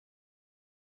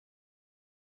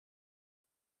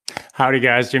Howdy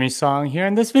guys, Jimmy Song here.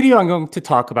 In this video, I'm going to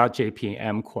talk about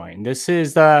JPMCoin. This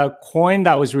is the coin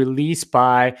that was released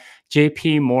by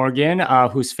JP Morgan,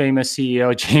 whose famous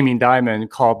CEO, Jamie Dimon,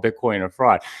 called Bitcoin a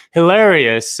fraud.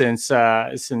 Hilarious since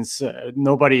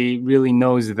nobody really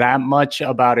knows that much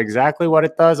about exactly what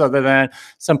it does other than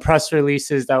some press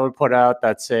releases that were put out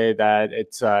that say that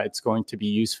it's going to be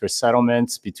used for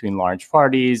settlements between large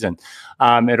parties and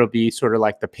it'll be sort of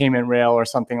like the payment rail or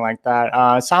something like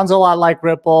that. Sounds a lot like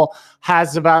Ripple.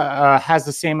 Has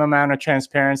the same amount of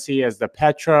transparency as the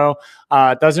Petro.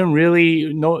 Doesn't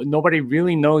really nobody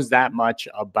really knows that much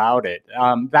about it.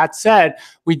 That said,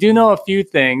 we do know a few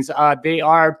things. They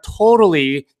are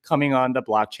totally coming on the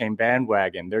blockchain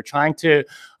bandwagon. They're trying to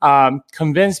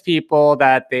convince people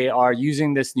that they are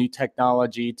using this new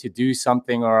technology to do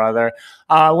something or other,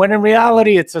 when in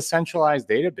reality, it's a centralized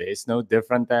database, no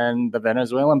different than the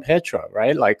Venezuelan Petro,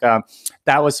 right? Like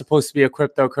that was supposed to be a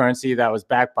cryptocurrency that was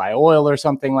backed by oil or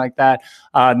something like that.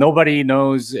 Nobody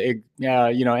knows,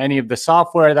 any of the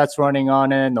software that's running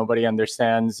on it. Nobody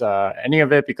understands any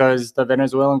of it because the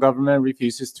Venezuelan government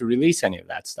refuses to release any of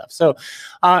that stuff. So,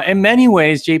 in many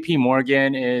ways, JP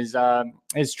Morgan is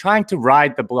trying to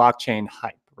ride the blockchain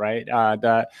hype, right?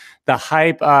 The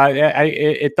hype,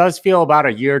 it does feel about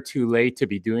a year too late to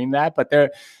be doing that, but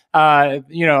they're,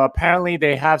 apparently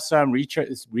they have some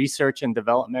research and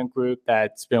development group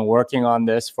that's been working on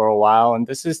this for a while, and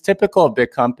this is typical of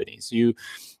big companies. You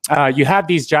have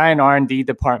these giant R&D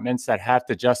departments that have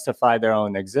to justify their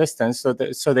own existence,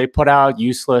 so they put out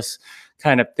useless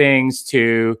kind of things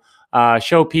to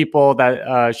show people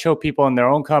in their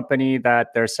own company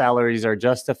that their salaries are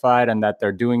justified and that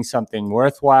they're doing something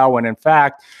worthwhile, when in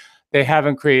fact they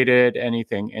haven't created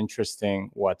anything interesting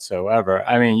whatsoever.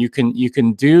 I mean, you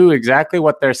can do exactly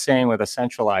what they're saying with a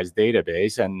centralized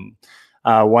database and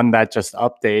one that just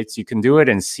updates. You can do it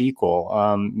in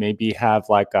SQL. Maybe have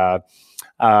like a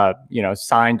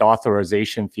signed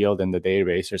authorization field in the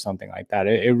database or something like that.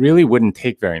 It really wouldn't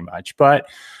take very much, but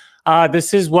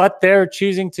this is what they're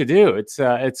choosing to do.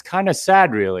 It's kind of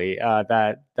sad, really,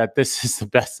 that this is the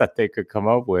best that they could come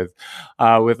up with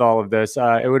all of this.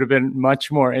 It would have been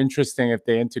much more interesting if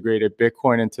they integrated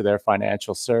Bitcoin into their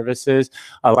financial services,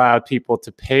 allowed people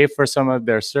to pay for some of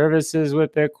their services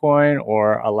with Bitcoin,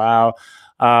 or allow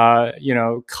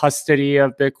custody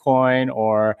of Bitcoin,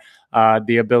 or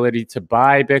the ability to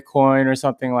buy Bitcoin or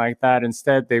something like that.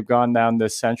 Instead, they've gone down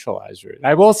this centralized route.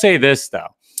 I will say this,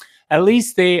 though. At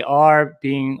least they are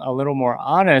being a little more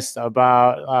honest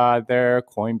about their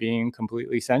coin being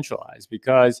completely centralized,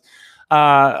 because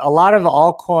a lot of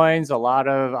altcoins, a lot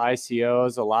of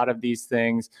ICOs, a lot of these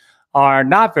things are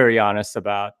not very honest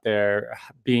about there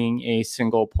being a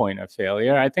single point of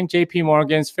failure. I think JP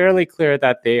Morgan's fairly clear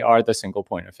that they are the single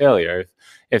point of failure.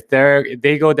 If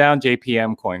they go down,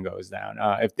 JPMCoin goes down.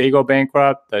 If they go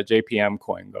bankrupt, the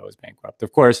JPMCoin goes bankrupt.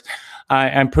 Of course,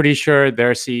 I'm pretty sure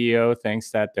their CEO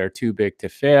thinks that they're too big to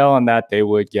fail and that they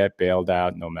would get bailed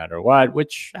out no matter what,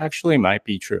 which actually might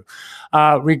be true.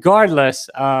 Regardless,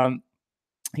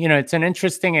 it's an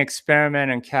interesting experiment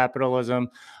in capitalism.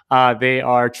 They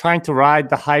are trying to ride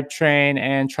the hype train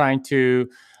and trying to,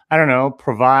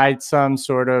 provide some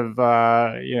sort of,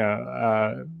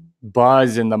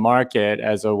 buzz in the market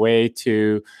as a way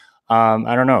to,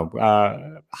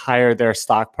 higher their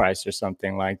stock price or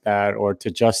something like that, or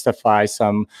to justify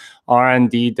some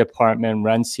R&D department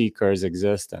rent seeker's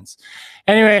existence.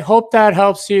 Anyway, hope that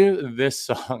helps you. This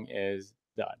song is